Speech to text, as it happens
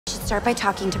start by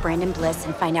talking to Brandon Bliss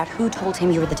and find out who told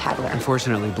him you were the tattler.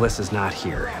 Unfortunately, Bliss is not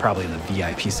here. Probably in the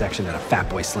VIP section at a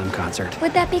Fatboy Slim concert.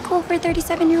 Would that be cool for a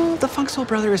 37-year-old? The Funk Soul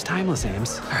Brother is timeless,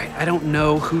 Ames. All right, I don't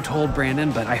know who told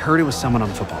Brandon, but I heard it was someone on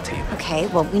the football team. Okay,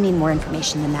 well, we need more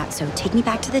information than that, so take me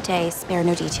back to the day, spare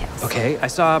no details. Okay, I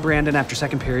saw Brandon after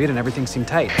second period and everything seemed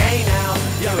tight. Hey now,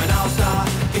 you're an all-star,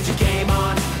 get your game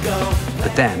on, go.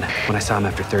 But then, when I saw him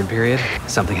after third period,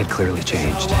 something had clearly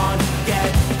changed.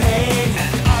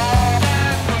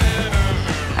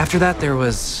 After that, there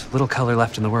was little color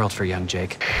left in the world for young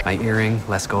Jake. My earring,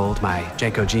 less gold. My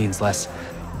Janko jeans, less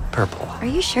purple. Are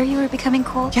you sure you were becoming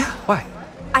cool? Yeah, why?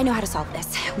 I know how to solve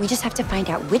this. We just have to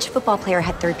find out which football player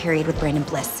had third period with Brandon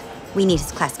Bliss. We need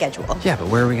his class schedule. Yeah, but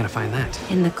where are we gonna find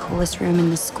that? In the coolest room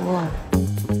in the school.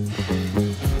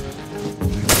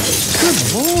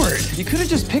 Good Lord, you could have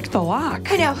just picked the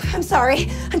lock. I know, I'm sorry.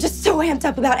 I'm just so amped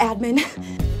up about admin.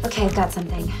 Okay, I've got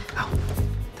something. Oh,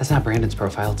 that's not Brandon's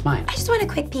profile, it's mine. I just want a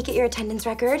quick peek at your attendance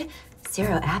record.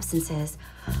 0 absences.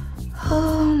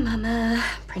 Oh, mama.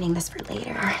 Printing this for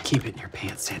later. Keep it in your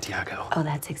pants, Santiago. Oh,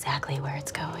 that's exactly where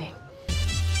it's going.